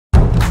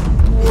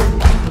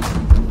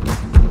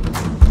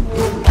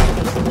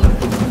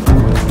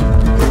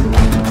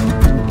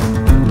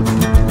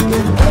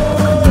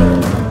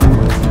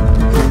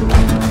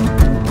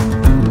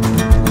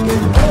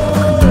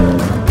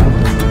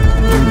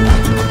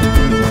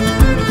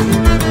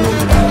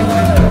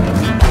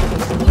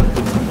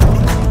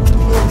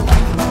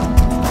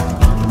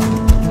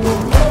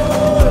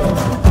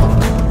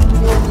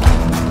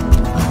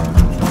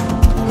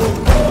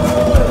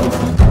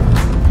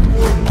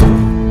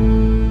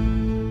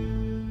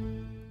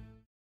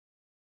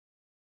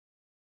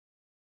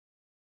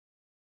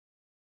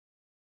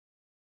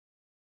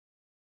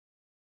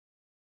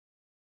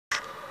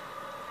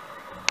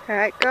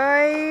Alright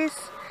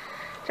guys,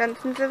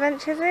 Johnson's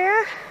Adventures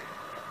here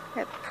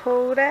at the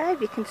pool there,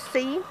 if you can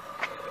see.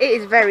 It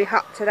is very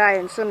hot today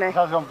and sunny. It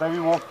has gone very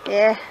warm.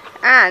 Yeah,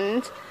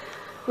 and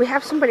we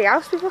have somebody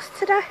else with us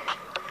today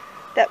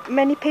that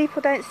many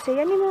people don't see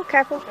anymore.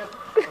 Careful.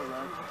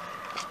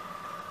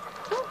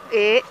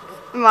 It's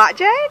Mark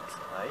Jones.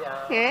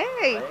 Hiya. Yay.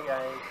 Hiya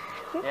guys.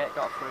 Yeah,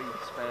 got a free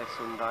spare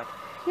Sunday.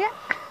 Yeah.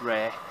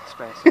 Rare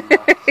spare Sunday.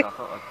 So I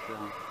thought I'd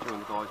join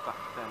the guys back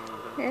down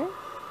here. Yeah.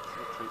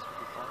 See treats we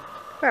can find.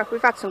 Well,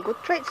 we've had some good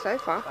treats so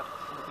far.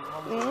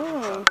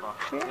 Yeah.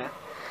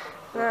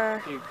 A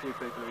few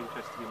people are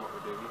interested in what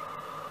we're doing.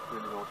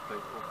 Really nice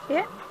people.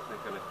 Yeah.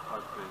 They're going to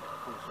hopefully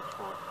come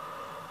subscribe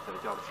to the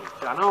Johnson's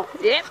channel.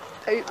 Yep,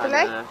 hopefully.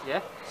 And,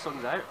 yeah,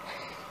 sun's out.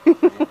 Day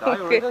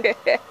already.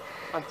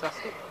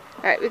 Fantastic.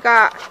 Right, we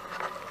got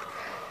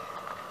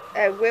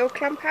a wheel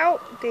clamp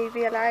out,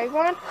 DVLA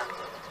one,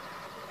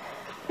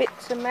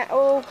 bits of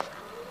metal,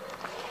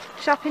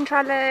 shopping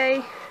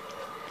trolley,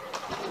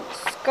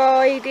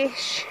 sky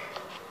dish,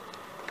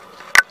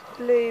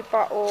 blue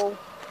bottle,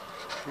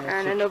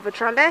 and another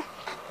trolley.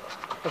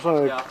 That's one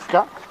of the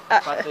cat.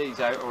 I've had these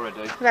out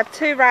already. We've had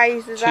two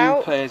razors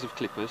out. Two pairs of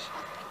clippers.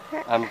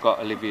 Yeah. And we've got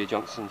Olivia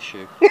Johnson's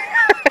shoe. I'm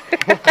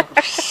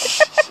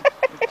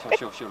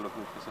sure she'll love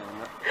me for saying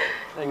that.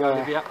 There you go,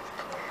 Olivia.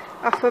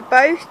 Off a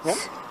boat. Yep.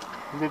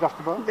 Lid off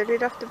the boat. The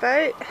lid off the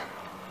boat.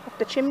 Off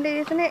the chimney,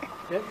 isn't it?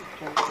 Yep.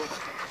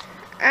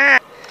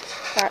 And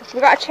right,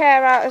 we've got a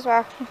chair out as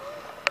well.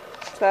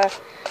 So,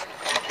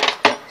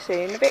 see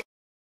you in a bit.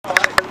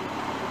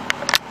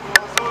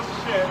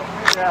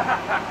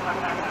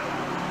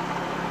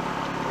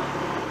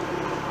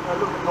 Look at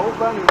the coal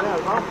burning there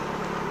as well.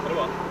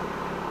 What?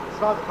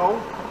 It's like the coal.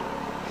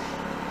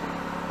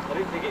 I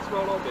didn't think it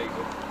smelled like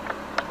diesel.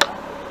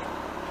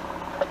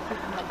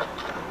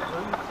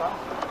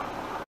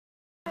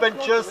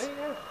 Adventures,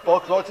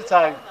 both right to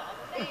town.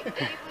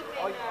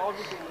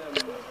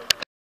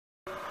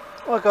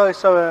 Right guys,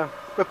 so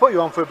we'll put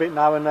you on for a bit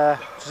now and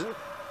just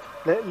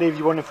leave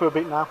you running for a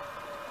bit now.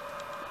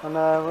 And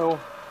we'll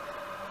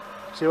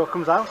see what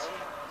comes out.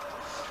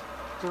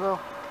 We will.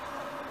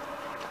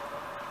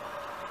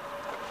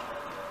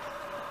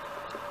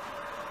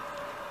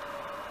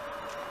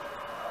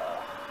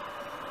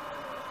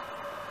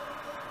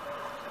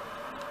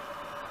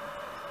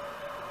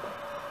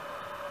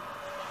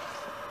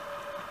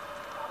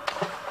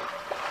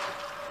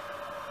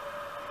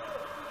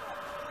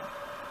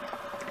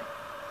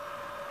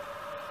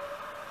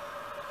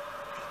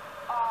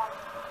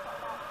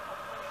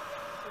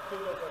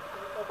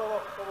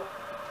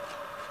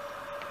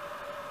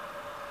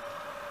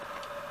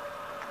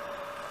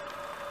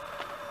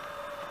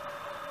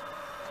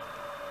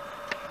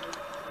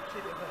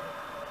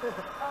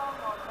 Oh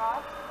my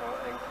god. Oh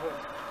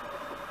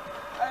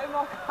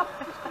my god.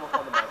 Just come up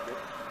on the magnet.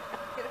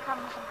 Get the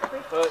camera on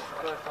quick. First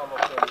time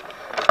I've done it.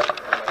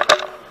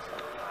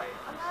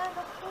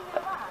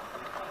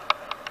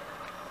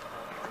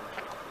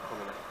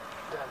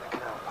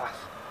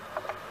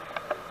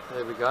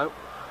 There we go.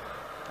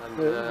 And,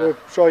 We'll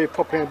show you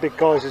popping in big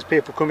guys as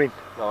people come in.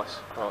 nice.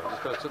 Right,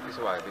 just got to tuck this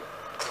away a bit.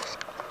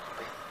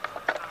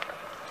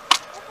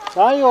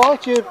 No, you're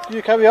alright,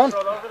 you carry on.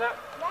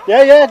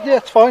 Yeah,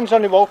 it's fine, it's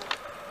only rope.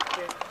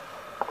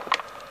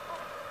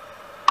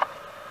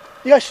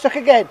 You got stuck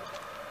again?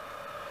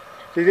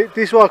 This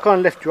is why I kind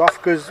of left you off,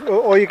 because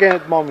all you're getting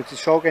at the moment is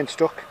show getting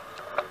stuck.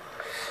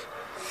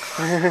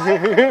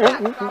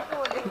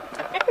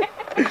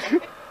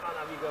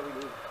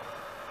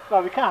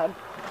 No, we can.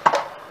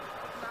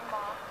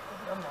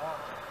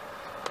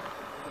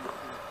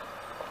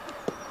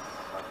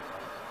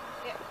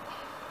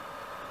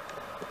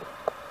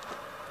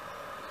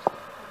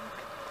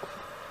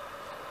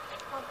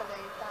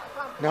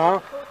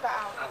 No.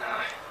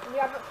 You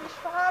haven't fished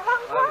for how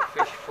long? I haven't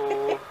fished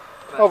for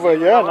Over a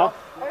year now.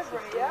 Over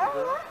a year?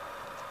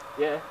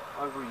 Yeah,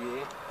 over a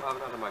year. I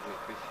haven't had a magnet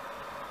fish.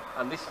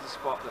 And this is the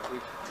spot that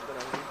we've done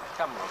a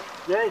camera on.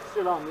 Yeah, it's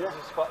still on, yeah. This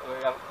is a spot that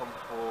we haven't come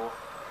for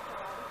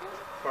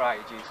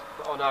ages.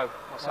 But I know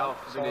myself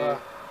has been here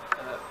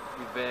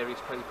with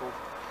various people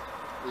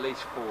at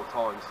least 4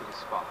 times to this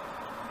spot.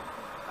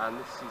 And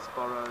this is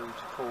Burrows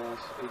Falls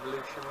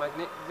Evolution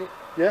magnet, is it?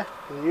 Yeah,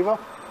 the Evo.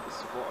 This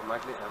is what a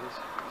magnet that is.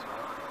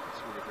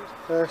 It's really good.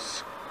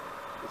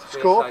 It's a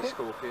Scorpion? BSA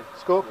Scorpion.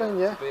 Scorpion,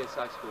 yeah. It's a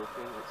BSA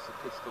Scorpion. It's a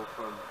pistol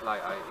from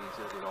late 80s,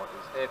 early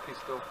 90s. Air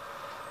pistol.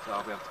 So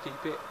I'll be able to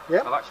keep it.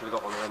 Yep. I've actually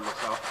got one of them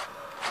myself.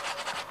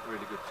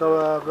 Really good.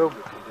 So good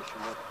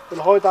condition one.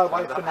 we'll hide that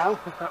away for now.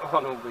 That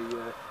one will be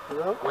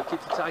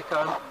wicked to take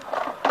home.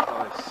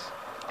 Nice.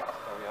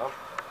 Carry on.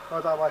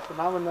 Hide that away for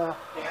now and Yeah.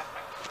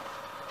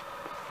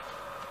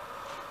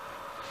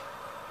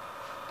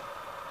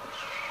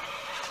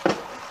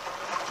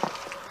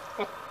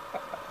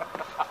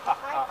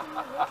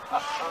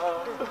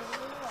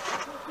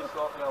 Just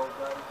like the old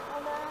days.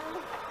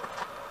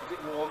 Is it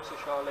warm so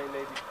Charlene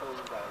needed to cool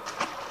them down?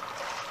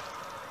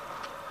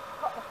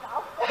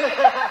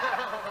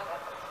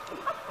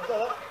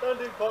 Don't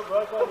do quite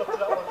right, I'll look at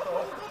that one.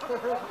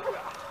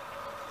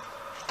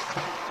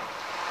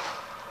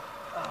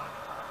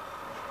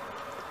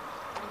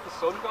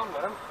 sun gone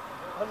now.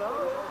 I know.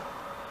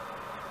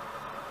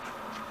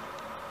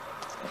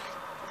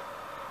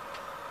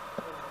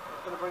 I'm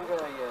going to bring a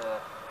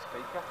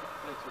speaker,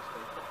 Bluetooth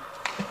speaker.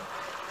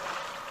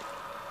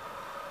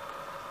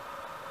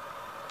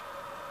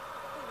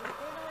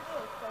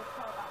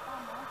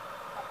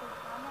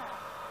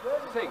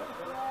 Sing.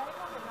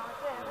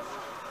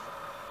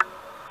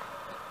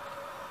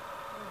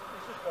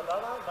 It's just got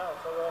that out now,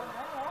 so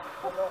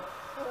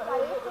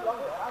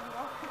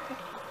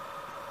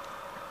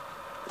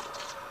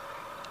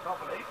can't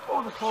believe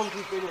all the times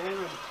we've been here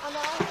and I know.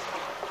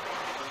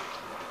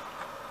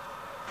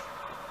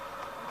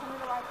 I'm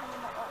coming away from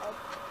him like that.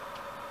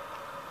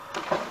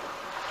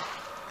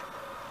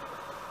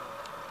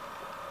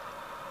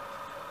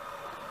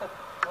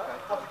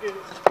 have to give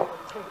it it's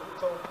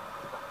all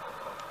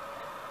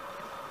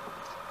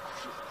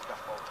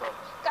Scaffold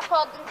dogs.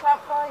 Scaffold and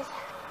clamp, boys.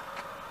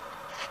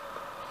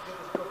 give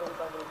us a good old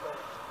family dog.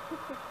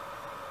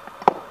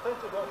 Tends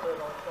to go for a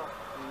long time.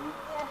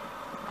 Yeah.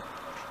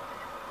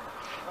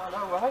 Oh,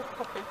 no way.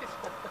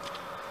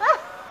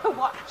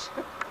 Watch.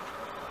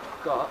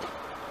 Got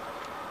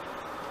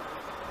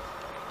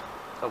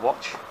a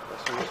watch.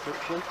 That's the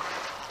description.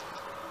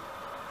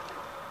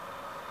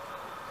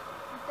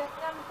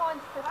 Definitely on the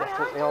fines today,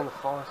 Definitely on the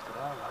fires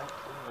today, mate.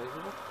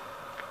 Unbelievable.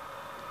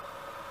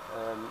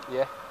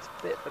 Yeah, it's a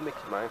bit of a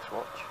Mickey Mouse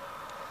watch.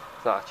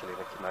 It's not actually a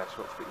Mickey Mouse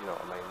watch, but you know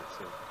what I mean. It's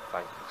a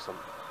fake of some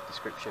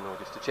description or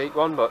just a cheap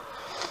one, but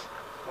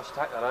I should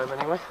take that home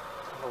anyway.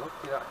 Have a look,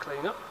 give that a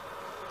clean up.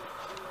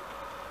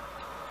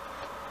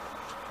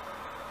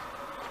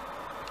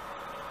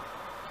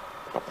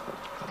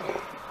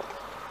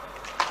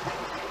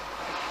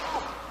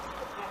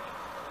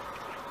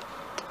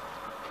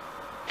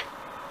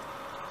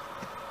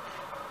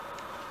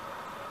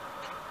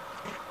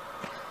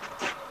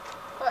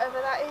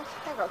 Whatever that is.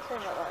 I got a clue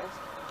what that is.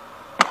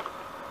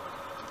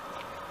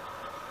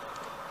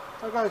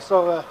 Okay,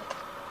 so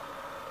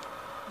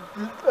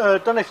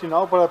don't know if you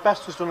know, but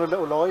Best has done a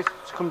little live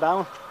to come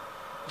down.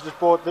 He's just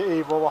bought the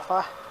Evo off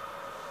her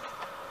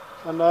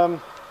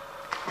and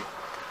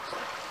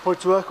put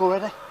it to work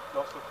already.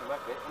 Nice looking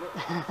magnet, isn't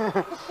it?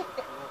 Nice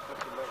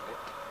looking magnet.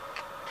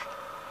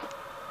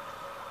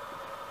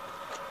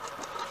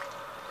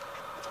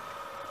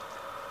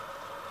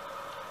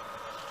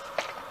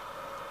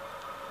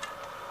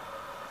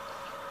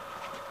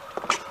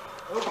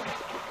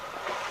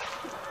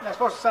 Yeah, I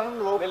suppose to send on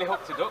the rope. Nearly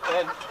hooked a duck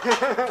then.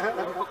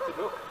 Nearly hooked a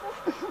duck.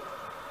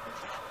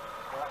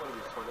 That would be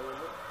funny,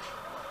 wouldn't it?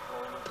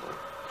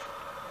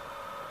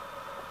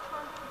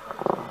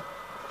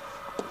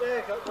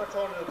 Yeah, we're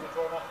trying to do it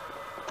now.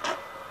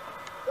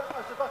 I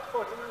was about to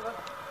put it in then.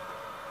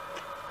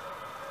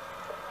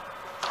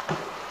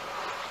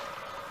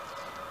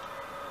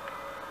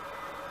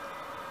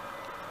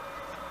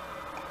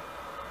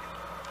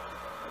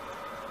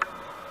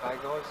 Hey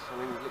guys, I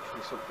mean there's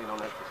literally something on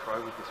every throw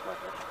with this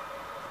magnet.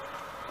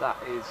 That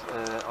is,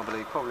 I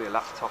believe, probably a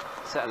laptop,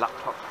 set of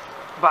laptop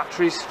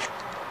batteries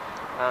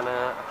and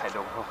a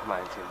pedal off a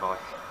mountain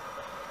bike.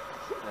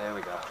 There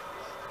we go.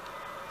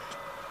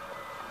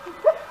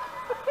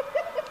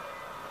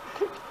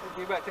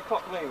 You about to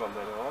clock me one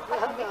then, alright?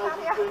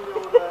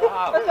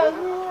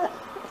 Oh,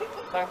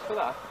 thanks for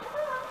that.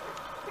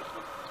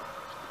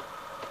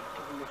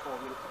 Give me 4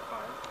 minutes of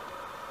fame.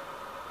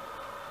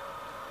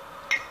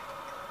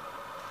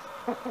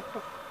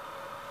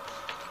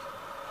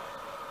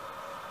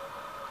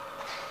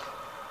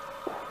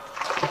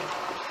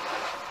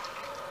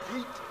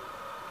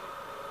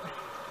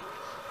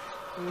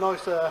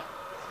 Nice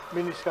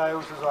mini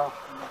scales as well.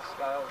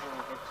 Scales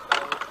and big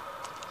scales.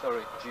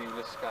 Sorry,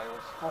 jeweler's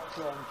scales. That's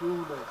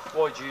jewellers.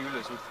 Why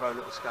jewellers would throw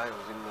little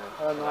scales in there?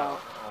 I know.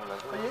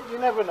 Oh, You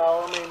never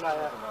know, I mean,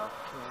 never know.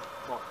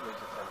 Might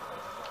lose a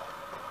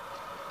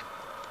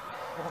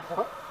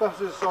temper. Best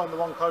just sign the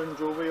one code and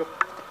jewellery up.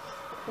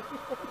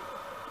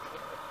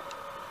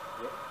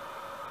 Yep.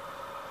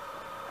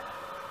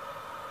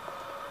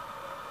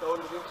 So on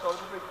the inside of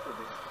the bridge for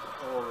this?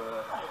 Or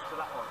up to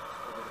that one?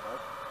 A bit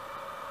about?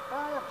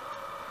 Yeah.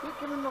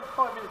 Give him another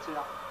 5 minutes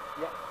here.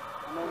 Yeah.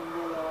 And then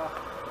we'll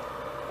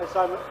let's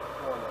say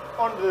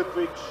under the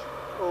bridge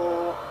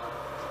or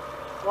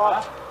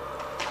right.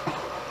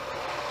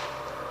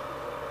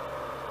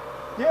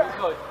 Yeah.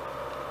 Good.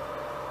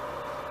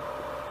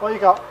 What you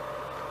got?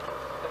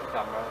 Get the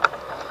camera.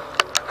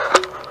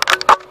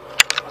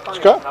 Let's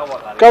go.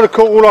 Got to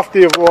cut all off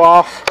the other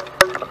half.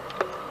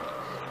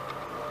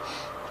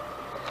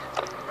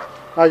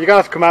 Now you're gonna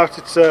have to come out.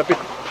 It's a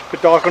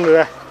bit dark under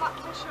there. I'm not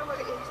too sure what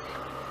it is.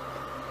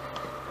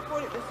 I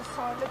thought it was the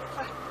silencer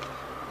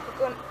of the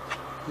gun.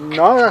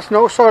 No, that's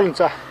no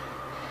silencer.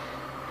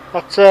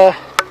 That's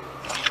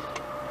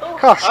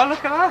Kosh. Oh,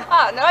 look at that!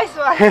 Ah, nice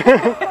one.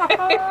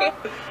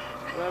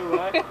 No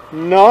way.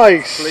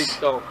 Nice. Police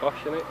style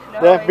Kosh, isn't it?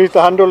 Nice. Yeah, beat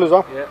the handle as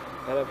well. Yeah,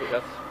 I don't think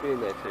that's been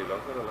there too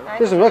long, I don't know. Nice.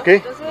 Doesn't look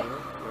it. Does it?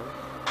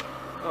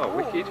 Oh, Ooh.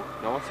 wicked.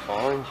 Nice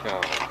fine,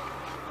 Charles.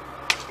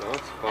 Nice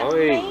That's fine.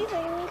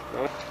 amazing.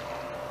 Nice.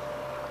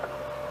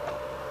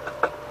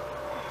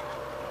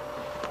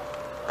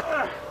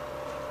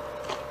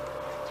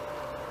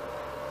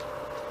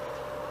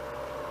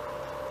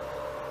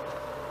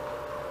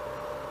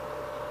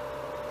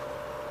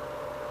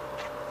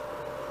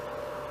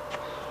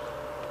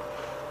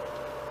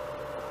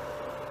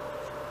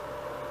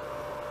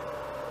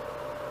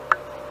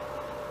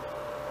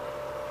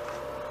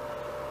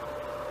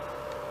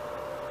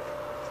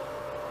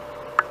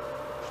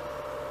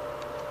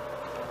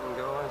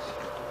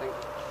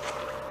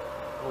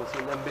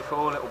 Seen them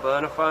before, little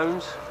burner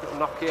phones, little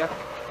Nokia.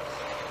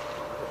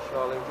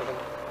 Charlene took a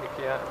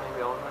Mickey out of me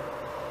behind me.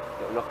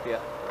 Little Nokia,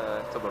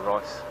 tub of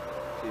rice,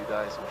 a few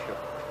days I'm sure.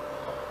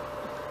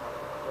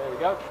 There we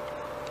go.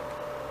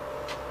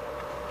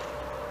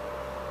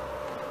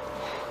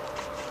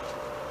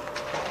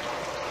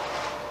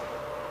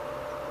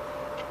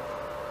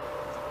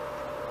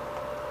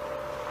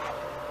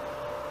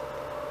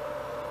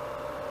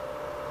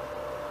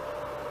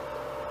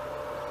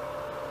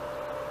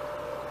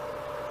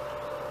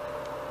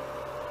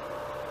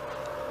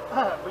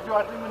 Would you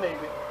hardly need it?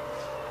 Is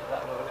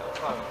that another little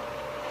phone?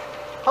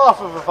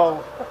 Half of a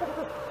phone.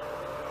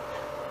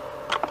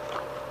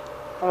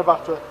 And a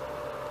battery.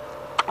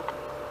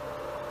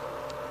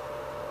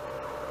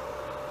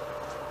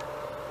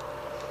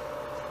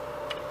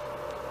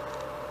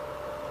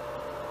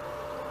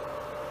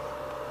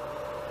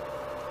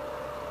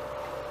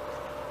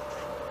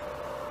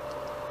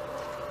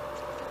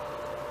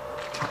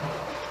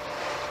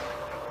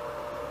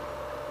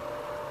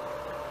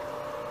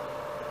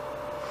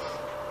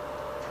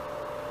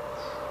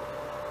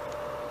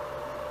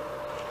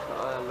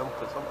 A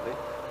lump or something.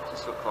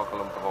 Just looks like a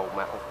lump of old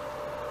metal.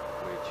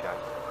 Weird shape.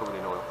 Covered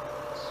in oil.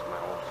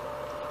 Smells.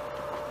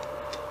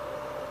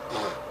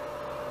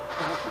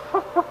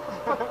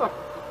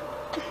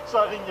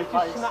 Sorry in your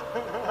face. Snap.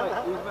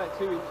 Right, it was about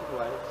 2 inches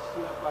away. It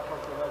snapped back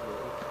onto the road.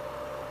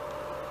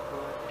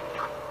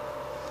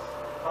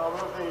 I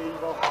love the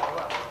Evo.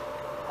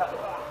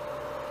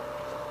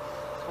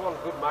 It's one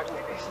good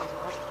magnet. This is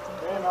like.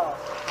 Very nice.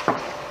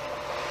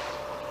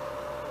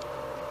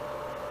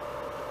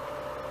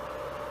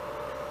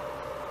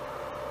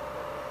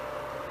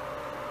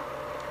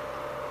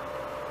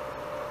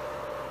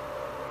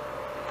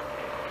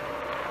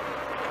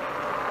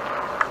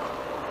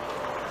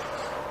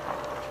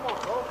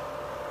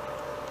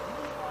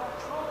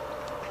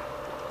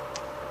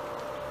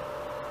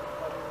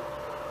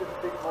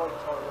 Big void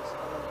toilets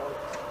and then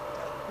voids.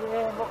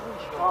 Yeah, I'm not really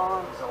sure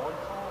what they're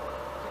designed for.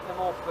 I think they're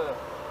more for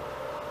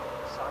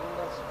sand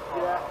and stuff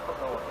like Yeah. that. I've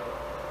got no idea.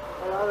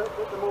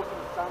 The more for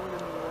the sand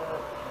and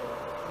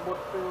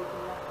mud fields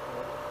and that.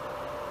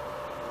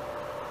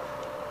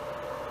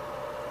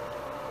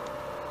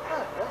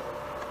 Okay.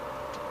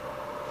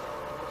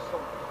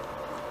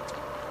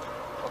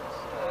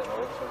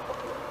 Some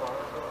popular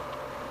cars.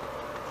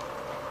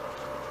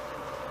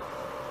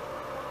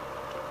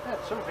 Yeah,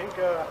 it's something.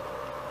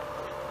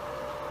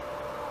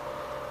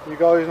 You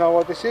guys know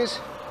what this is?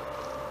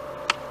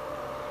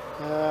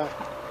 I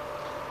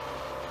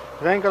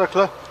ain't got a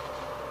clue.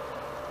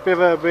 Bit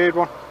of a weird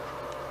one.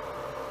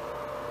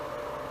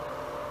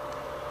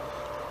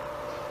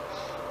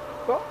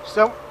 But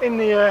still in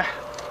the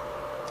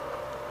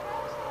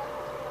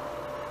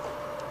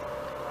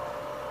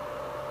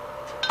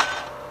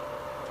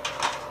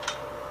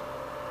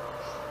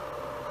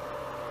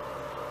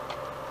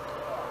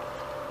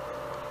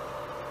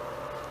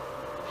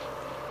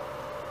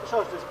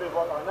shows this bit of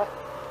white line there.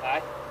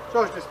 Aye.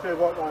 Shows this bit of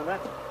white line there.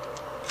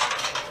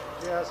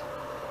 Yes.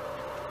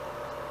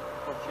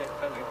 Oh shit,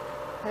 fellow.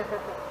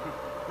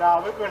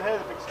 Nah, we're going to hear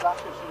the big splash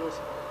if she does.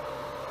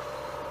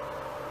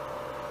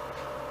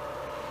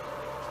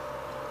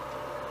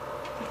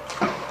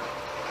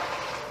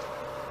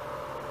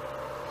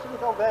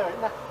 Something over there,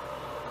 isn't there?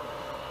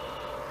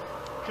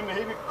 Can you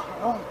hear me?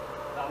 Come on.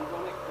 Lands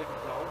on it, click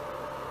it down.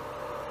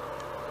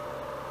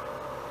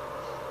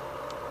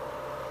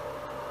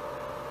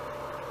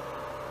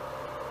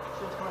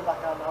 She's coming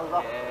back out now, is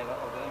that? Yeah,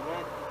 that'll do,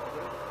 mate.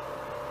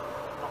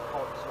 Not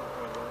quite something.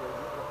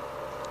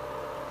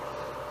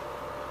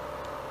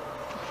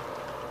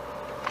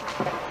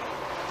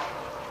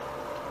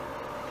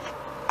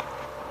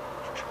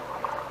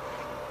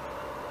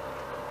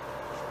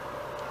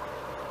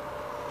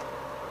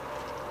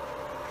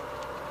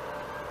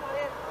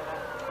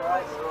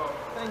 Right.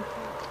 Thank you.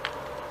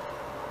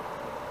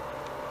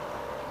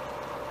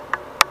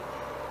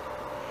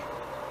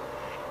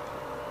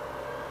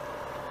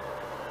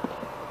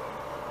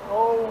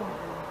 Oh,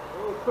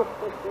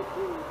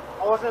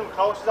 I wasn't even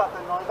close to that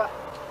thing either.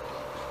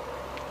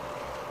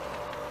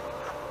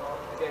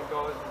 Again, guys,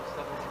 we're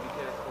starting to be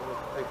careful with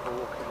people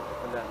walking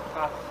up and down the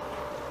path.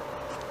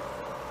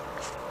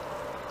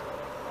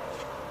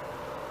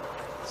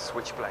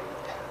 Switchblade.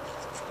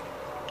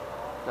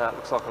 Now it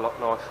looks like a lock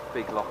knife,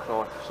 big lock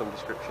knife of some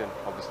description,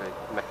 obviously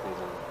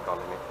mechanism gone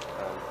in it.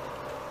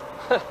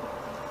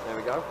 There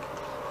we go.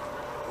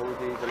 All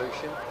the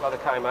evolution. Glad I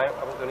came out, I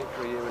haven't done it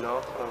for a year and a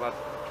half, and I've had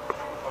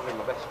probably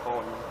my best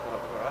find that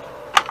I've ever had.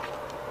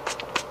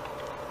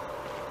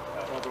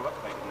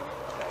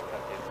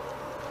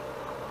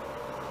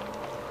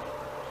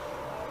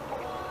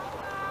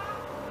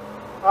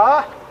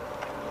 Ah!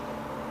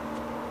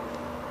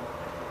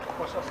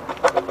 What's that?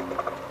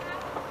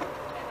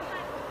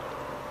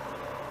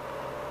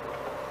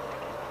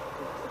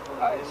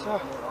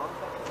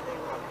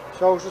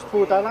 So I'll just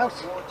pull that out.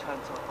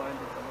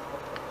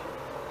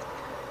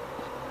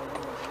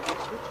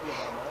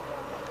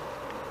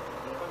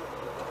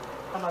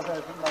 And I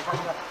don't think they're going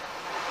to.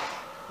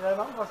 Yeah,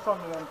 that was on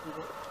the empty.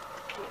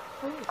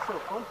 It's so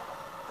fun.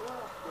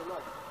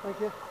 Thank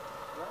you.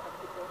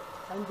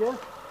 And you?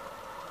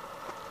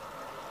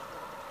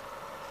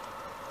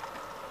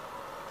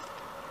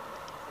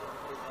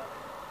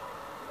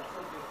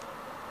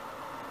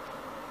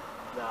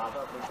 Nah, I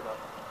don't think so.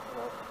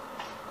 No.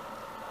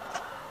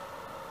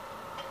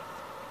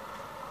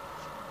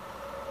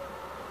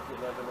 You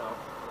never know.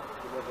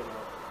 You never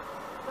know.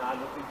 Nah,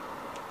 nothing.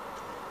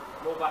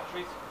 More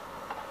batteries.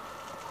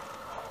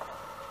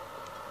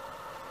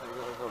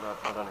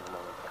 I don't even know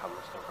where the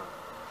camera's stuck on.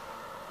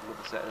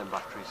 Another set of them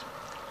batteries.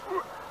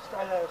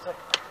 Stay there a sec.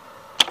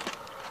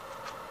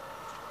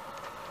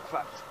 In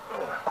fact,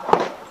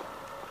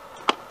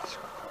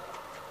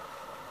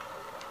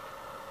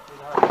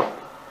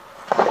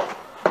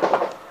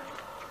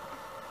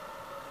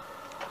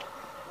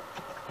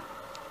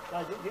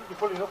 you're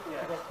pulling up.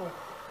 Yeah. That's cool.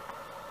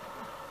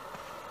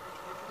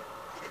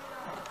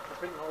 I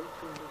think I'll look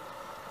through this.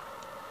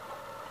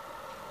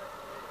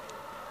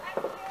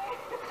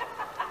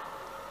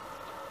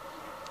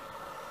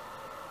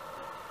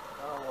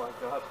 oh my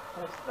god,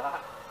 what's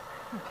that?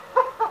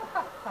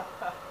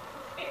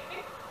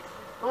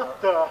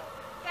 What the?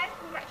 Yes,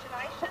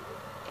 congratulations.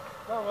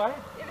 No way.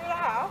 You do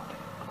that?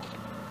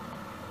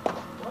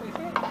 What is it?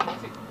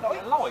 Is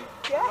it a light?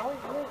 Yeah.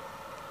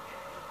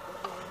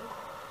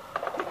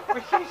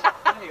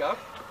 There you go.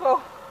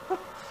 Well,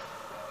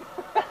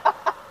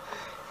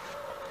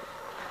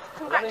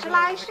 I don't even know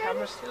if the congratulations.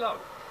 camera's still on.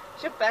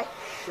 Should be.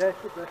 Yeah, it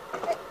should be.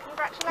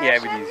 Congratulations. Yeah,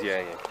 it is,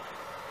 yeah.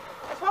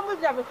 It's one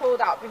we've never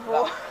pulled out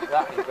before.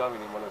 That is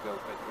going in one of those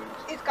bedrooms.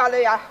 It's got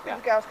yeah. Yeah.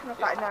 The girls can have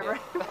that in their Yeah.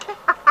 room.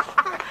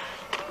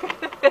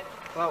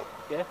 Well,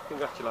 yeah,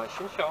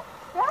 congratulations, Sean.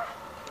 Yeah? You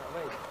know what I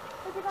mean?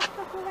 Have you got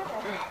stuff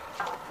already?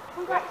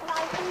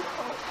 Congratulations.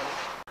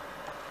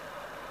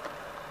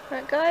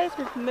 Right guys,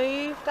 we've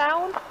moved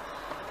down.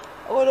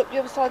 All up the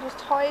other side was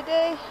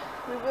tidy.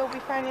 We will be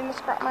phoning the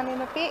scrap man in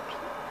a bit.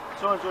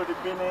 Someone's already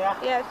been here.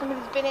 Yeah,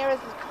 somebody's been here as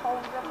there's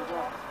cold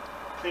everywhere.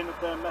 Clean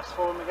up the mess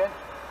for him again.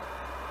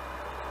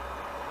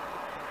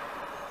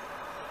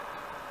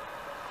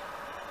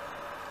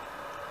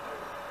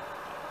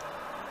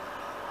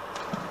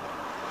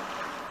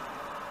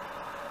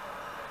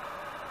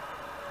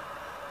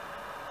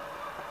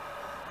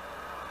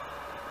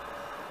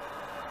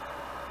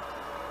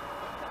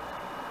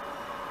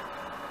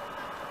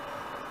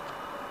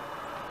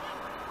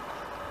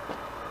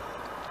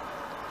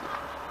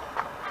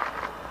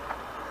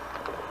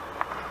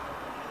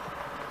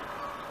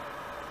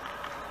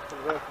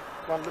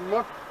 Random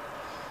one.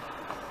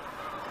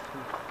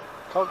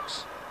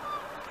 Cogs.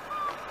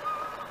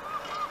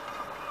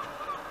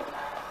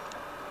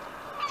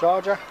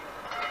 Charger.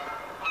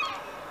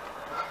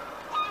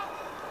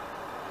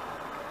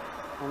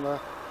 And I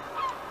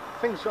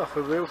think it's got off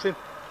a wheel trim.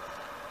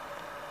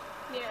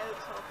 Yeah, it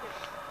looks like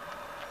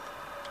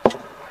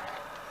it.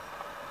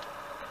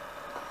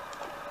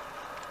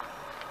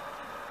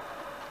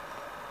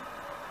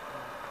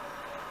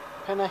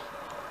 Penny.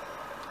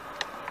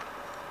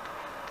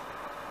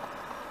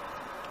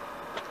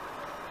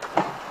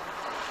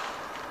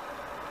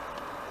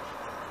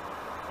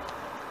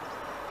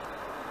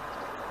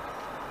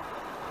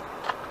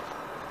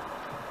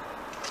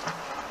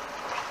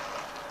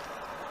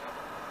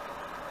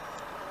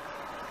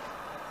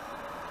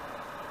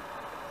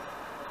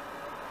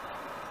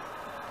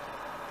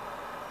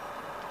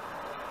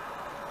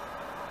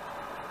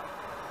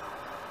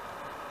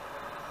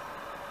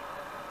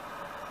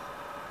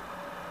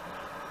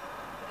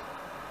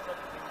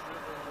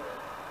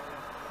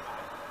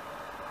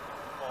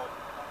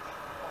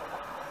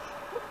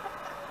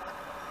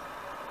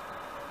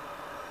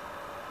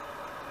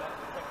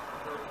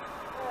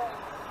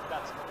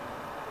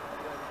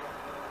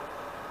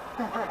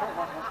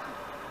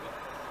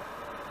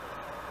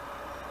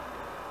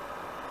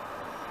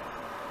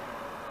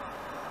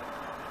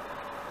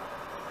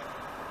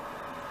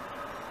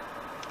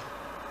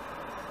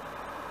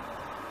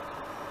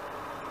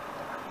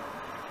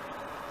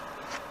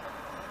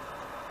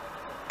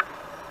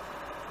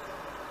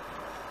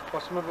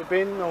 Bottom of a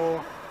bin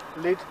or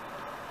lid.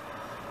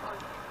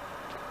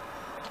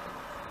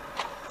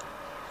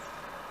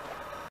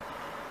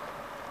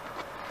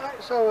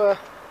 Right, so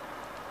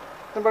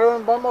anybody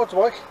want to buy a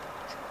motorbike?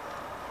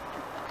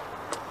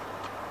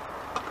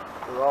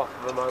 We're off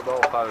of a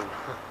mobile phone.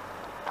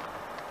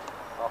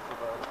 Off of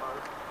a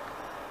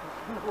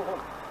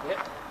phone.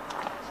 Yeah.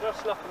 So they're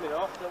snapping it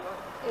off, don't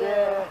they?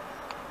 Yeah.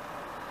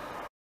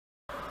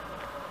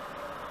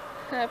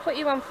 Put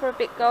you on for a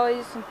bit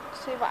guys and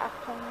see what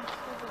happens,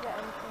 see if we get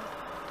anything.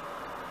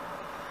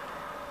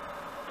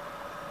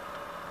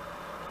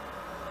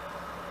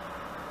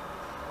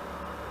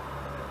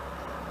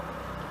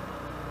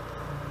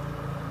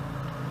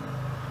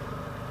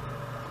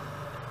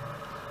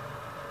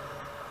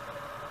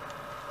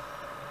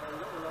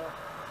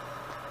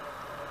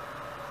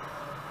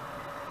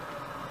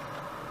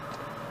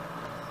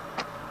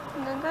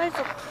 And then guys,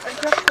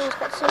 I've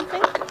got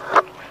something.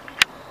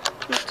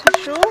 Not too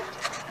sure.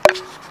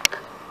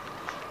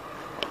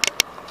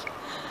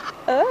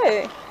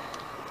 Oh,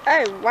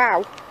 Oh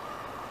wow.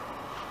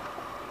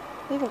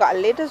 Even got a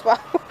lid as well.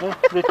 Yeah,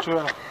 lid to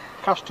a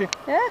cast tin.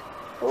 Yeah.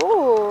 Ooh.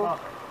 Oh.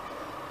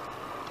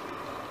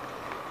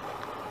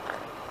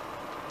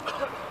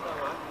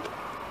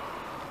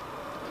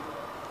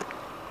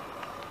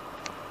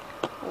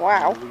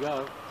 Wow. Here we go.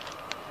 Here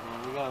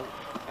we go.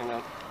 Hang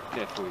on.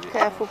 Careful with it.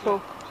 Careful,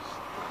 Paul.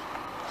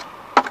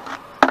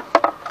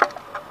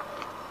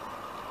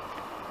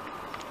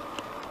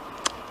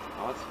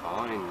 That's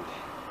fine.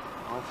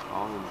 That's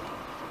fine.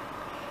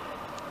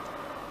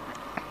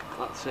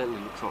 That certainly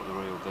looks like the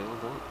real deal,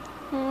 doesn't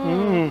it?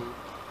 Mm.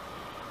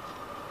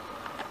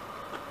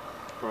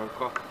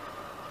 Brocock.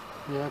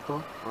 Yeah, go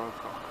on.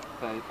 Brocock.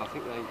 I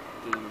think they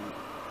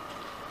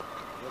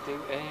do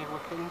air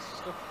weapons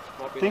stuff.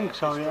 Might be I think air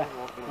so, pistol, yeah.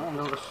 might be- I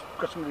know there's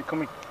got somebody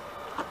coming.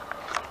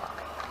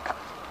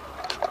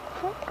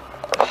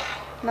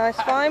 Nice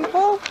find,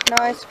 Paul.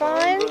 Nice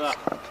find.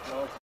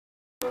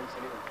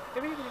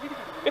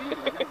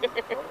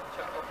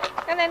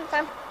 And then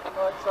Sam.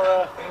 Right,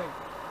 so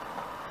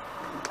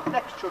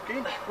next chuck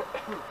in.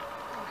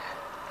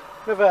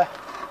 Another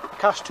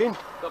cast tin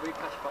Got to be a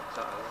cash box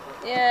out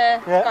of it.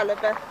 Yeah, Yeah.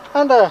 Gulliver.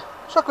 and a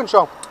shotgun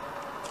shell.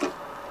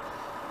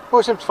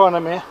 Always seem to find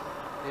them here.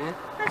 Yeah.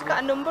 It's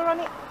got a number on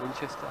it.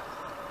 Winchester.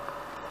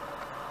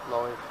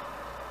 Live.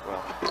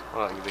 Well, I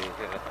don't think it'd be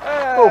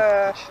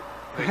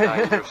very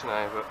dangerous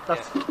now, but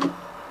That's, yeah.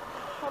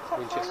 What's that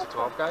Winchester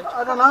for? 12 gauge.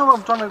 I don't know,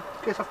 I'm trying to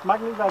get off the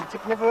magnet, I'm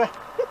tipping everywhere.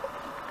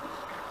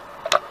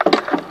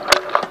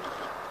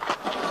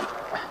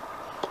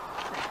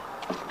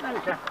 There we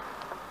go.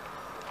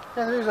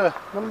 Yeah, there's a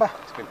number.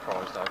 It's been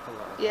prized open.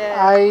 That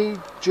Yeah.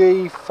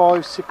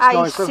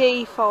 AG5697.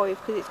 AC5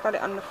 because it's got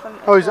it on the front.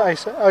 Oh, as is it well.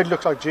 AC? Oh, it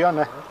looks like G on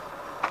there.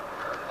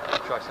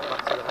 Trace it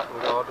back to the Hatton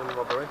Garden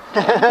robbery.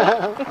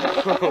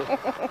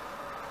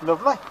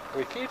 Lovely.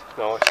 Wicked.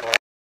 Nice one.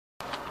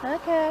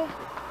 Okay.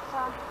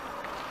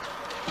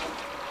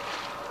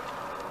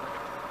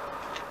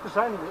 The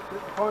same, the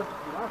point to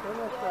be out,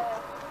 isn't it? Yeah.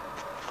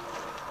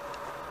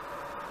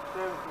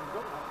 There it comes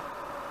up now.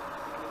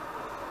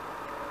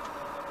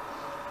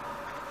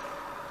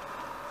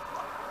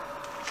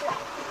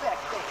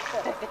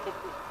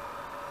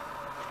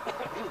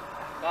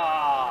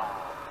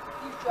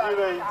 You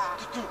mean,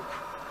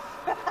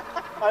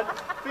 and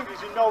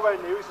fingers in nowhere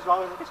near us as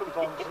well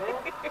sometimes.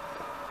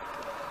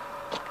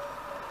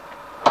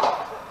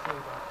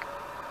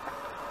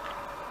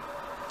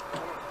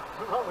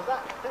 What was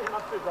that?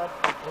 Not too bad.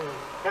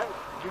 Okay,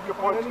 give your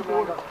points to me.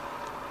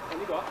 And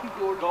you got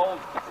gold.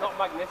 It's not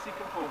magnetic,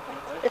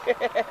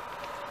 unfortunately.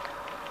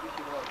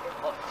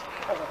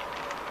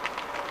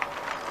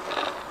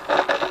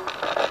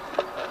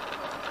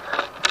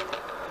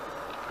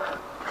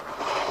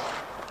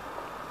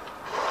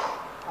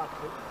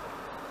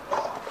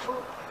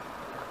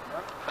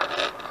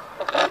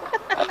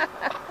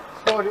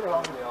 Slide it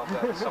along.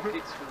 We have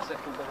sockets for the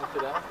second bell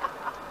today.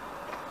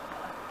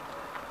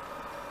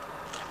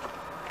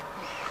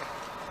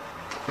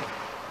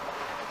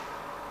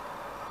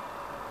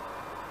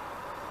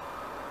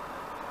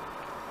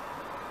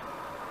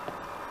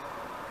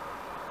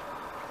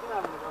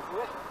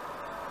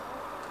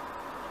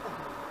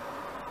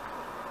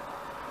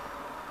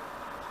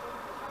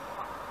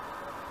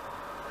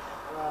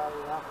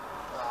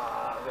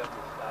 Ah, we have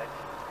to stay.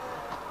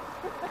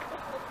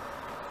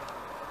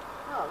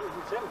 Oh,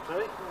 it's empty,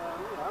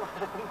 you know.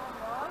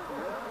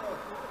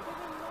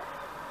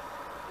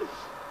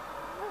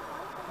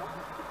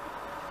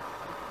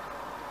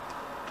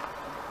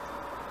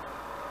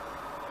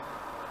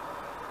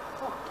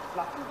 Oh,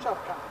 flatten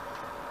chop cap.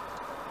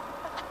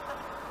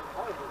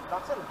 Oh, it's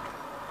flatten.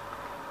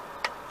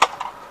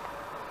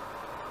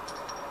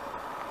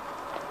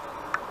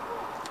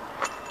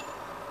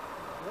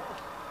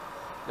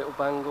 Little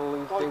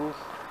bangle thing.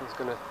 He's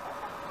gonna.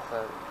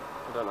 I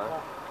don't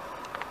know.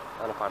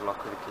 And a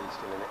padlock with a key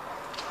still in it.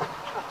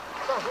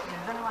 Sounds good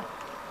news anyway.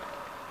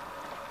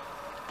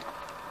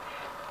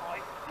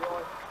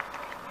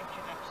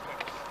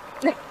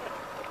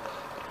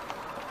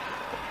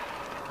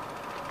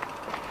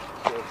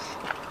 Yes.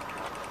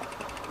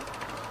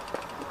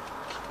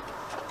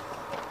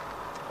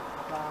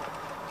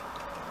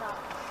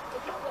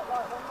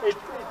 It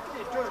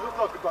does look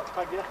like a box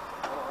bag, yeah.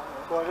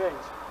 But it ain't.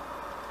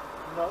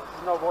 No,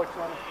 there's no white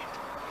on it.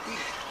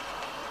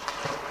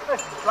 This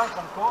is blank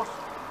on course.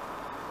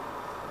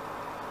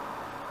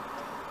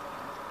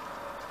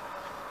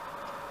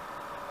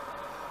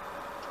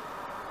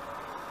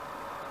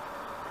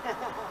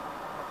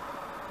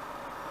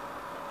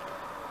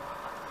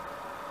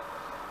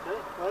 Okay,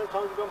 well,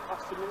 time we've gone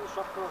past him in the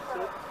shop, can I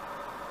see it?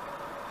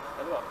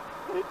 Tell you what.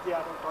 The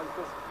adult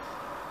bikers.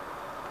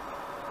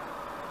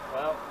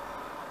 Well.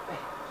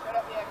 Shut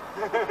up, yeah.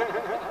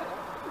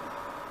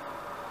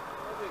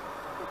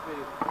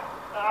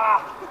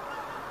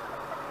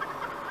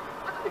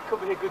 It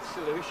could be a good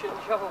solution,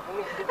 Joel.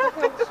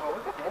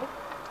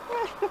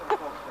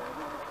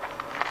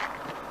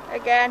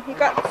 Again, he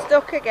got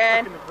stuck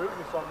again. In the boot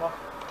this one, though.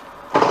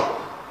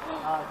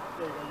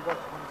 There you go, you got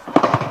one.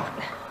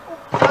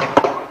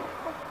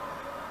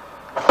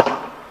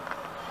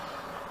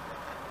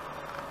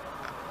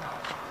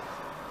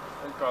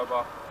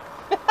 crowbar.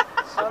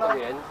 Stuck on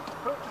the end.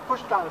 Just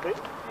push it down a bit.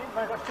 You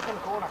might have to stick on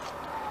the corner.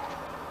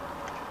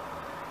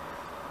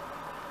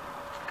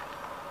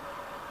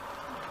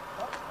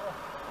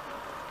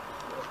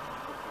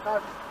 No,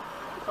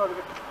 just side of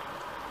it.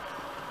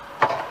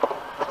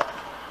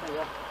 There you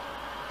go.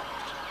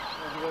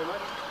 Thank you very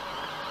much.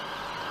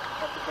 I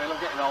have to feel I'm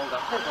getting older.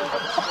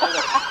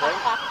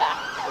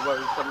 I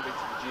won't haven't been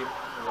to the gym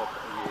for like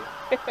a year.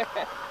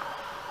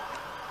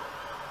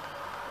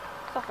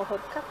 It's like a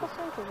hubcap or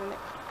something, isn't it?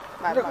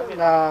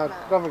 Nah, I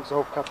don't think it's a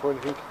hubcap or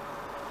anything.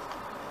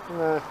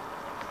 Nah,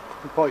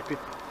 and piping.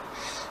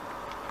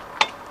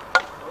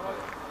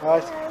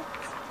 Right. Yeah.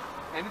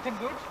 Anything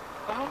good?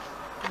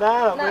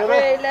 No, Not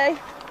really.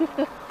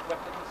 Weapons?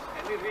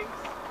 Any rings?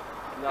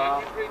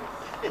 No. Any rings?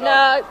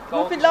 No,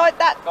 Gold nothing is- like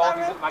that, Gold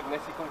Darren. isn't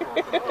magnetic,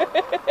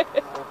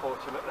 unfortunately.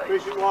 Unfortunately.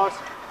 Wish it was.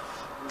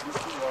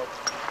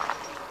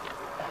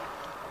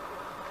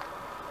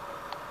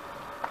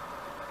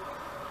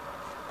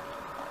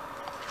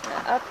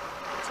 I'll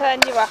turn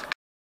you off.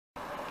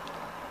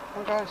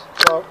 Okay,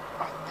 so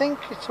I think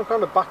it's some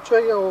kind of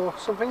battery or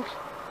something.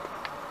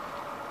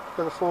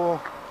 Got the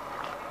 4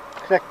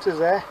 connectors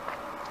there.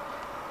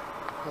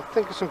 I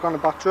think it's some kind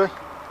of battery.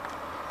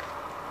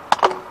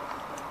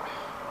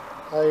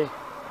 A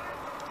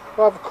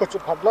rather cut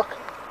up padlock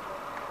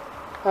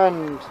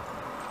and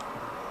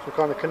some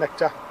kind of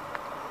connector.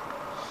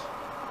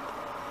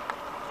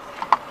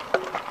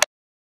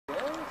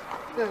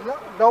 There's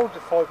loads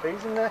of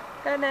 5Ps in there.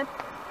 Go on then.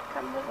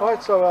 Camera's Right,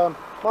 on. so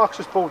Mark's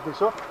just pulled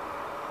this up.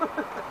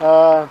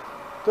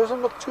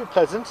 Doesn't look too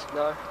pleasant,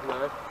 No,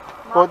 no.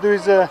 but there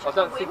is a I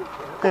don't think.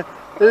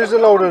 there's a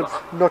load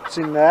of nuts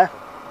in there,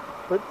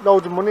 but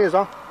loads of money as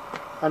well,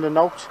 and a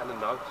note. And the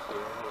notes,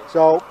 yeah.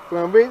 So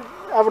when we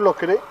have a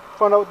look at it,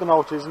 find out what the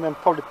note is, and then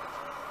probably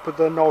put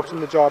the note in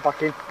the jar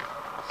back in.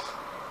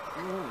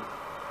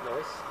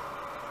 Nice.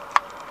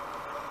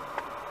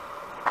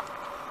 I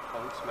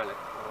don't smell it.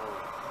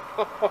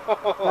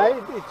 Oh.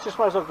 No, it just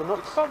smells like the It's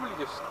nuts. probably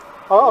just.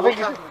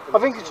 I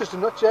think it's just the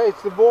nuts. Yeah,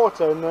 it's the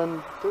water and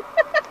then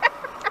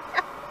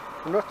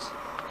the nuts.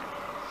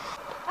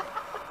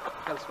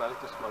 I can smell it,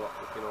 just smell like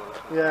cooking oil.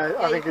 Yeah,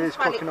 I think you it can is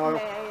smell cooking from oil.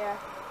 there, yeah.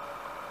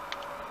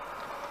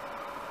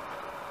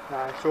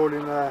 Nah, it's all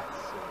in the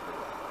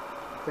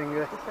thing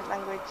there. Different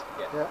language.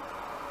 Yeah.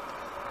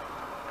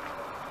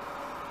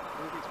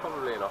 I think it's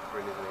probably an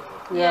offering, isn't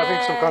it? Yeah, I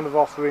think some Yeah. kind of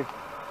offering.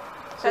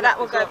 So that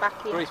will Is go back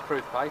in.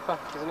 Greaseproof paper,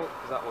 isn't it?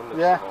 Because that one that's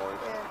Yeah.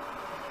 survived. Yeah.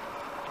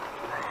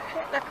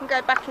 That can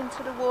go back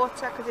into the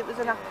water because it was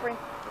an offering.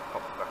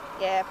 Pop it back.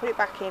 Yeah, put it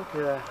back in.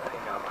 Yeah. There you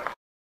go, mate.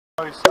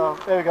 Right, so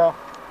there we go.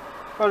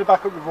 Fill it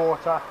back up with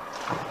water.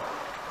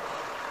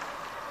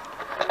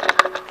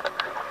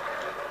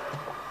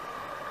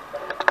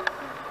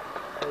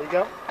 There you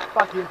go.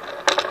 Back in.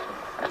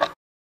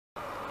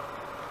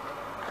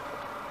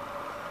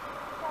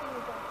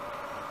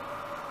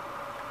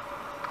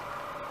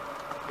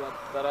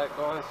 That out,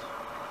 guys?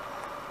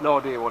 No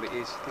idea what it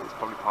is. I think it's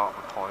probably part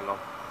of a pylon.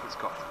 It's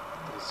got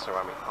these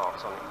ceramic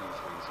parts on it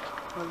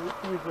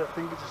usually. Use the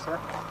finger just there.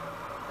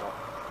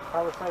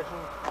 Power station.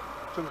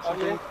 Oh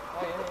yeah,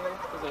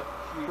 there's a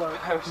huge Right.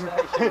 power station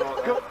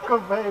right there.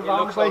 Good mate, It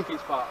looks like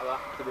it's part of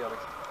that, to be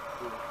honest.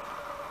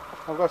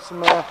 I've got some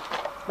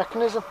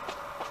mechanism.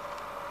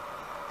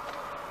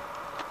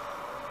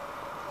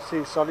 See,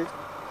 it's solid.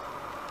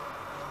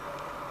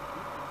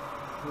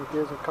 New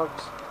gears and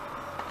cogs.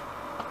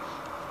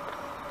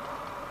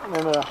 And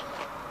then a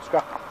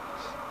scrap.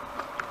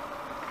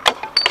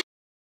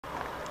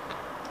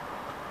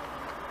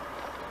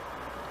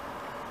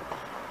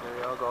 There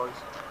we are, guys.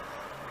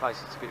 Place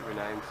is a bit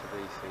renowned for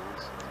these things.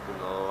 There's been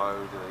a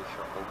load of these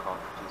shotgun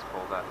cartridges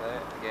pulled out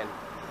there. Again,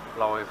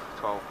 live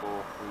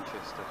 12-bore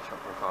Winchester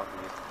shotgun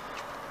cartridges.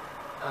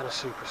 And a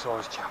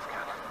super-sized chaff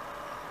can.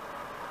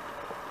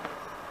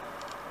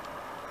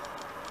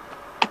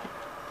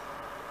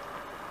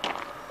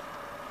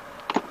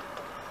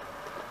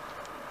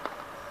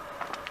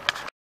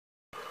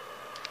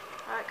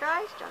 Right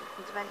guys,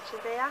 Jonathan's Adventures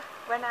here.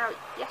 Went out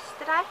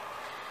yesterday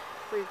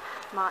with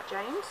Mark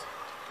James.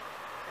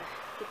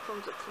 Big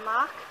thumbs up to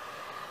Mark.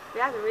 We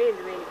had a really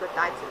good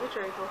day, to be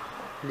truthful.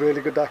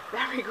 Really good day.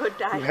 Very good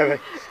day. Very.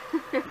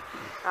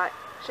 Right,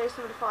 show you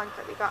some of the finds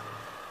that we got.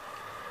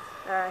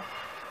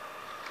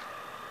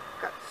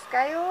 Got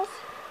scales.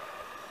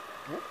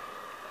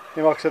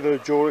 You know, like I said, there were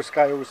jewellery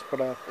scales,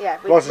 but Yeah,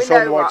 lots of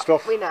shiny know white what,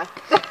 stuff. we know.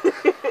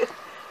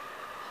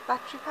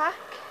 Battery pack.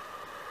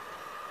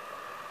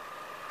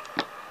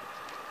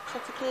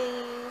 Set of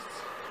keys.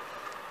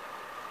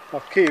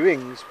 Not key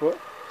rings, but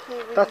Key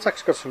rings. that's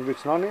actually got something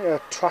written on it,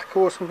 a tracker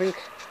or something,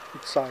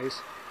 with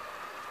size.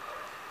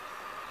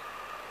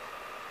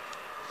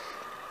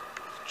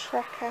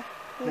 Tracker.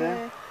 Yeah.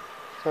 Yeah.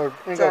 So, ain't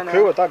got a Don't clue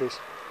know. what that is.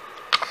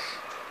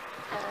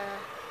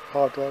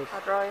 Hard drive.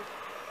 Hard drive.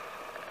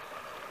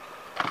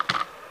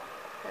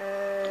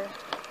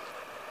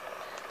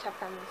 Chav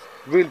cans.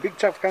 Really big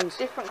chaff cans.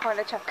 Different kind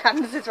of chav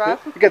cans as well.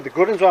 You get the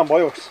good ones round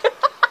by us.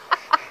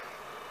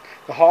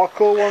 The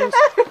hardcore ones.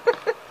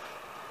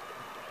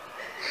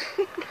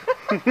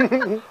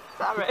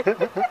 Sorry.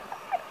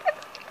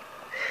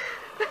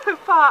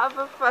 Part of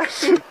a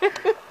phone.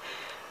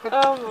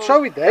 Oh,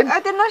 show it then. I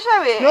did not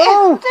show it.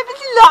 No. I'm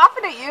busy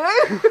laughing at you.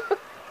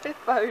 The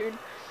phone.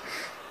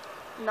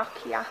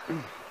 Nokia.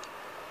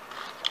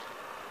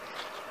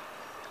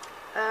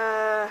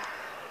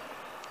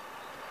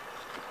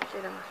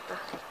 Didn't matter.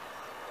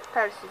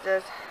 Pair of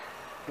scissors.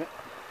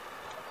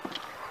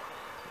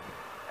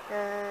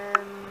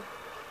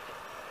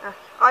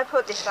 I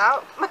put this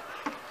out. I'm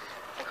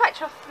quite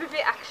chuffed with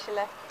it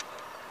actually.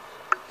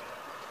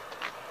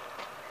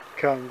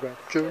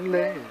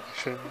 Congratulations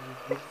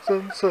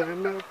and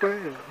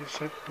celebrations.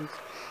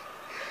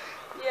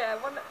 Yeah,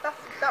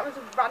 that was a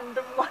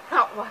random one,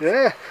 that was.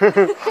 Yeah.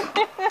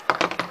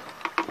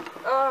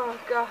 Oh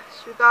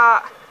gosh, we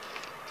got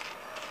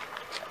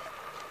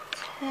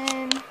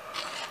 10.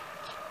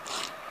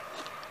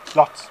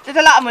 Lots. There's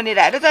a lot of money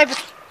there. There's over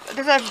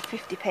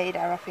 50p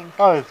there, I think.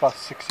 Oh, it's about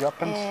 60 up.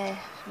 Yeah,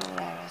 more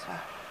there as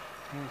well.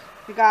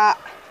 We got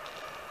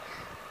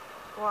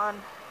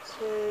 1,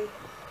 2,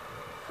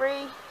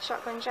 3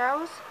 shotgun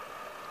shells.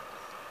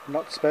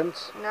 Not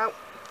spent. Nope.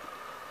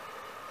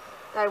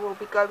 They will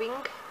be going.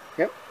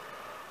 Yep.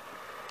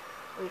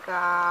 We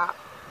got,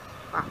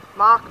 well,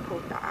 Mark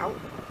pulled that out.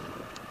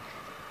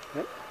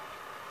 Yep.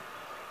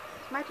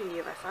 It's made in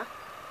USA.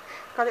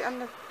 Got it on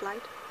the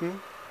blade.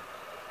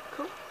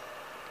 Cool.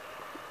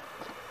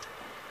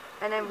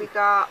 And then we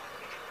got,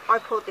 I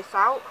pulled this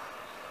out.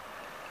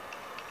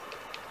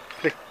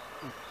 Flick.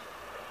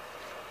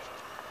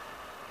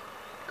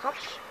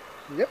 Kosh.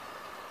 Yep.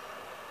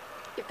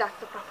 If that's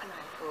the proper name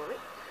for it.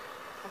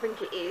 I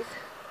think it is.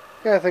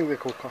 Yeah, I think they're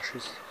called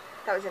Koshes.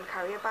 That was in a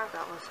carrier bag,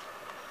 that was.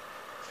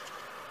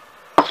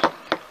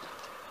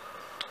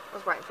 I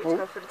was waiting for it to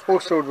go through the table.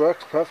 Also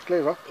works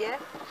perfectly well. Yeah.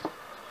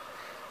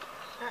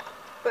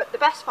 But the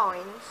best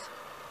finds,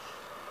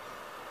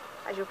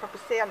 as you'll probably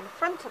see on the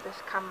front of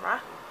this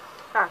camera,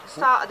 at the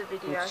start of the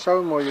video. Show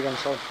them what you're going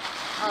to show.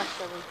 I'll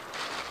show them.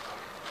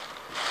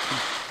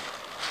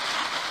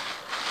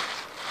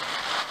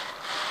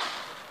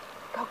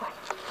 Go away.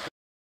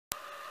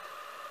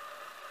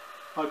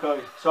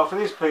 Okay, so for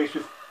this piece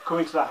we've come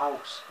into the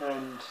house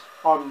and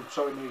I'm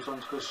showing these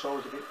ones because I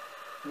was a bit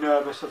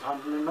nervous of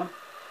handling them.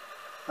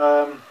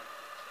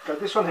 Got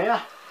this one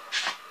here.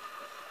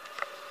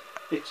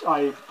 It's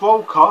a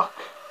Brocock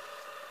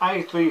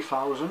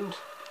A3000.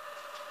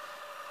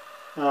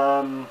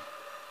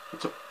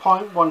 It's a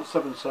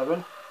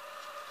 .177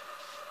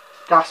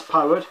 gas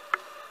powered.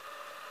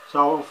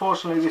 So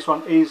unfortunately this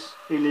one is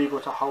illegal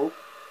to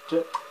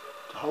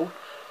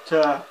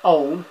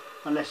own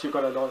unless you've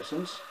got a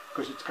license,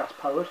 because it's gas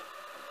powered.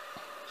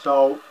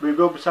 So we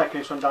will be taking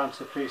this one down to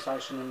the police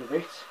station in a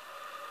bit.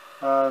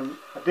 I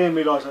didn't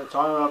realise at the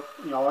time,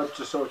 I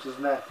just saw it as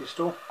an air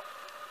pistol.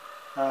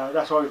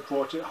 That's why we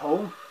brought it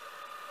home.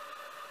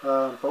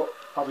 But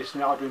obviously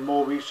now doing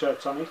more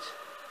research on it,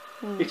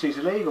 it is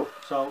illegal.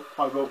 So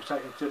I will be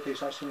taking it to the police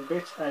station in a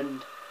bit,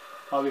 and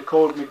I'll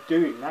record me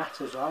doing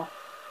that as well.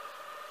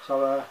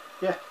 So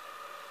yeah,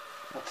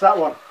 that's that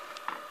one.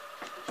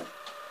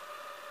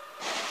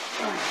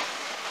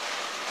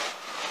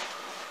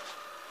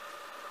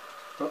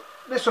 But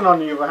this one on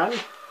the other hand,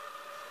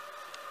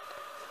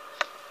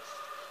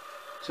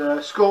 it's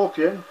a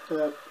Scorpion,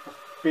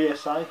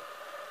 BSA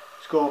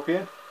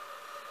Scorpion.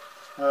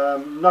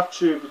 Not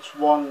sure if it's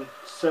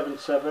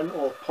 177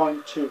 or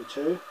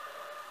 .22.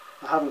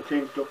 I haven't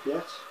cleaned it up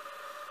yet.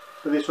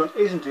 But this one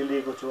isn't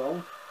illegal to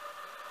own.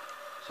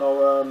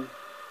 So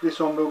this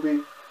one will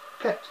be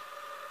kept.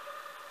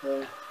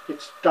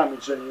 It's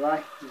damaged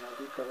anyway.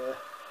 We've got a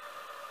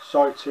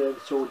sight here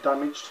that's all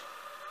damaged.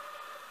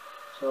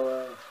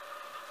 So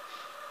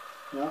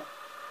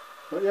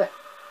but yeah,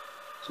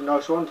 it's a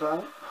nice one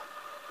to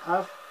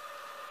have.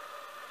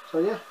 So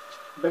yeah,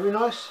 very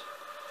nice.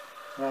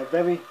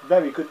 Very,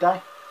 very good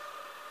day.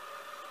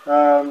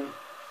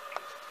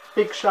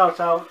 Big shout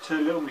out to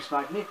Little Miss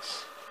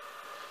Magnets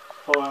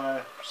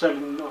for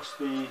selling us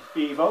the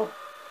Evo.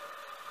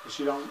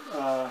 She doesn't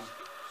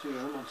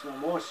want to know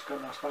more. She's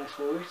got no space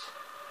for it.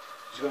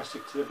 She's going to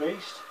stick to the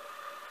beast.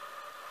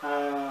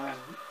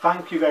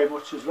 Thank you very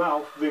much as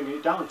well for bringing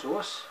it down to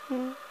us.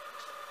 It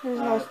was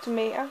nice to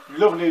meet her.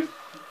 Lovely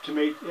to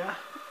meet you.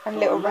 And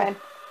Little Ren.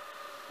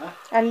 Huh?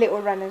 And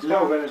Little Ren as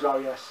well. Little Ren as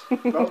well, yes.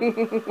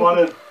 What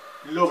a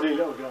lovely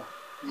little girl.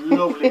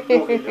 Lovely,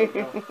 lovely little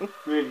girl.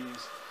 Really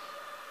is.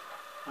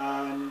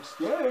 And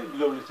yeah,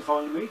 lovely to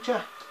finally meet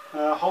you.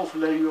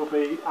 Hopefully you'll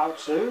be out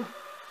soon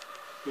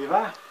with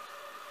her.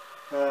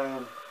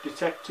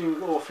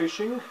 Detecting or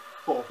fishing,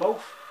 or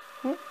both.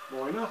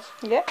 Why not?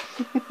 Yeah.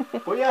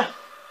 But yeah.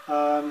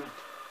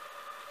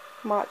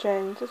 Mark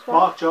Jones as well.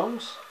 Mark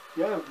Jones.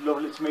 Yeah,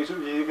 lovely to meet up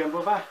with you again,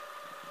 brother.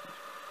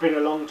 Been a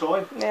long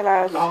time. It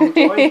has. Long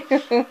time.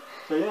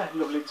 So yeah,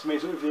 lovely to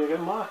meet up with you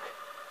again, Mark.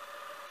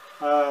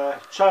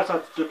 Shout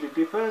out to Dudley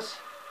Dippers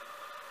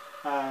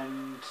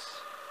and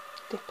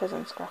Dippers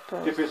and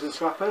Scrappers. Dippers and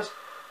Scrappers.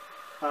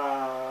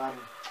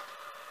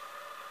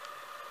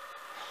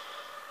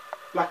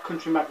 Black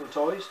Country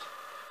Magnetised.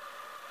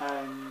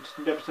 and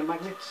Neverton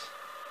magnets.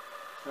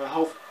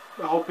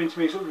 Hoping to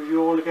meet up with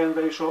you all again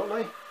very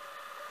shortly.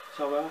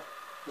 So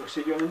we'll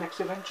see you on the next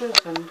adventures,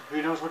 and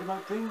who knows what it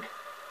might bring.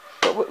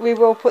 But we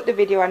will put the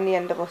video on the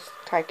end of us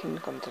taking the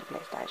gun to the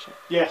police station.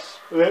 Yes,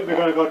 we're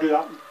going to go do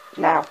that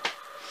now.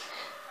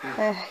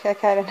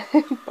 Okay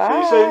then. Bye. See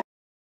you soon.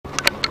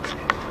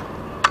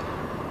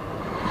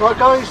 Right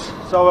guys,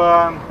 so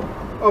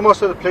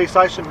almost at the police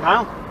station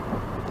now.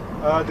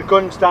 The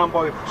gun's down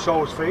by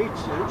Shoal's feet.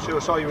 She'll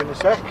show you in a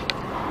sec.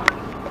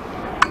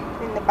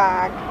 In the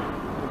bag.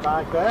 In the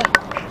bag there.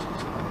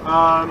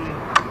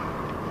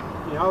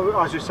 You know,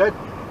 as you said,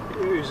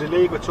 it was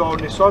illegal to own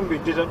this one. We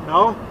didn't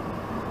know.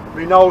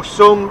 We know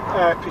some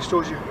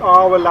pistols you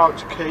are allowed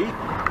to keep,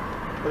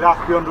 but they have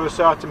to be under a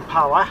certain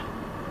power.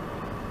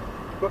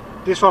 But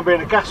this one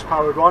being a gas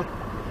powered one,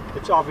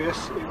 it's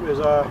obvious it was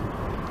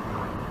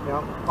you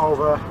know,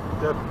 over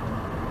the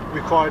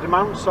required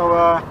amount.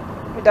 So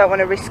we don't want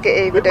to risk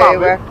it either, do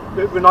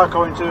we? We're not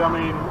going to. I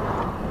mean,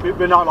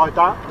 we're not like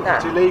that. If no.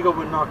 It's illegal.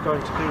 We're not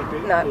going to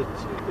keep it. No.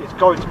 It's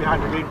going to be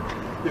handed in.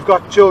 You've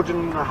got children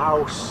in the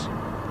house.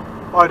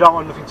 I don't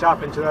want nothing to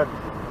happen to them.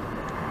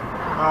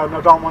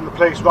 I don't want the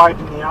police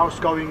raiding the house,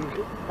 going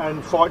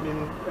and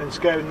fighting and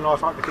scaring the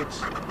life out of the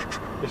kids.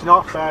 It's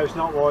not fair. It's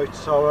not right.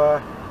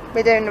 So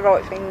we're doing the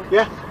right thing.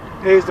 yeah.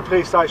 Here's the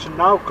police station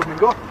now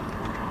coming up.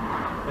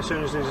 As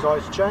soon as these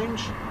lights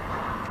change,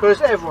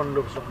 because everyone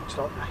loves lights,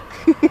 don't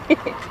they?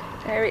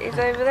 There it is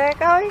over there,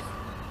 guys.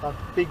 That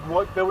big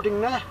white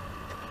building there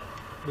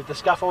with the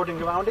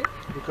scaffolding around it,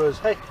 because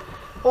hey,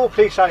 all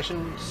police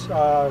stations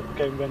are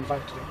getting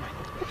renovated,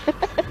 aren't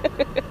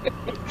they?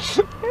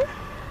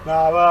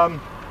 Now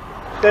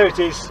there it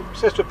is,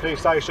 Sister Police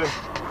Station.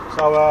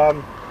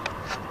 So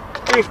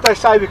if they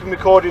say we can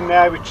record in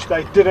there, which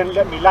they didn't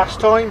let me last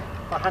time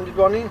I handed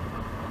one in,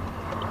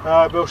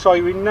 we'll show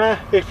you in there.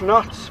 If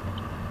not,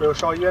 we'll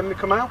show you when we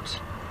come out.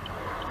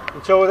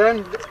 Until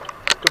then,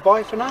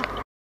 goodbye for now.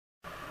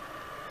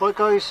 Right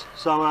guys,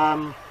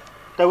 so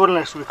they wouldn't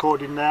let us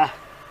record in there.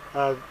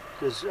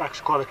 There's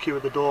actually quite a queue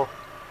at the door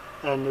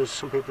and there's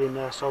some people in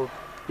there, so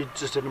we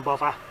just didn't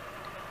bother.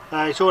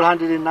 It's all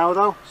handed in now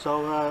though,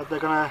 so they're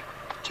going to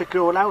check it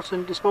all out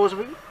and dispose of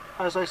it,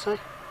 as they say.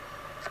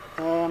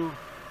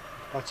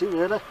 That's it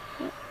really.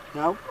 Yeah.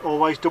 You know,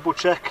 always double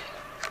check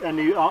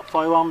any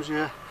firearms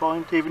you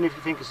find, even if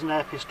you think it's an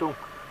air pistol.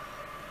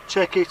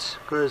 Check it,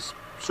 because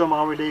some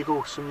are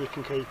illegal, some you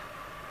can keep.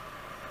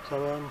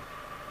 So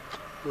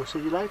we'll see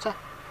you later.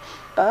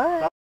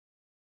 Bye.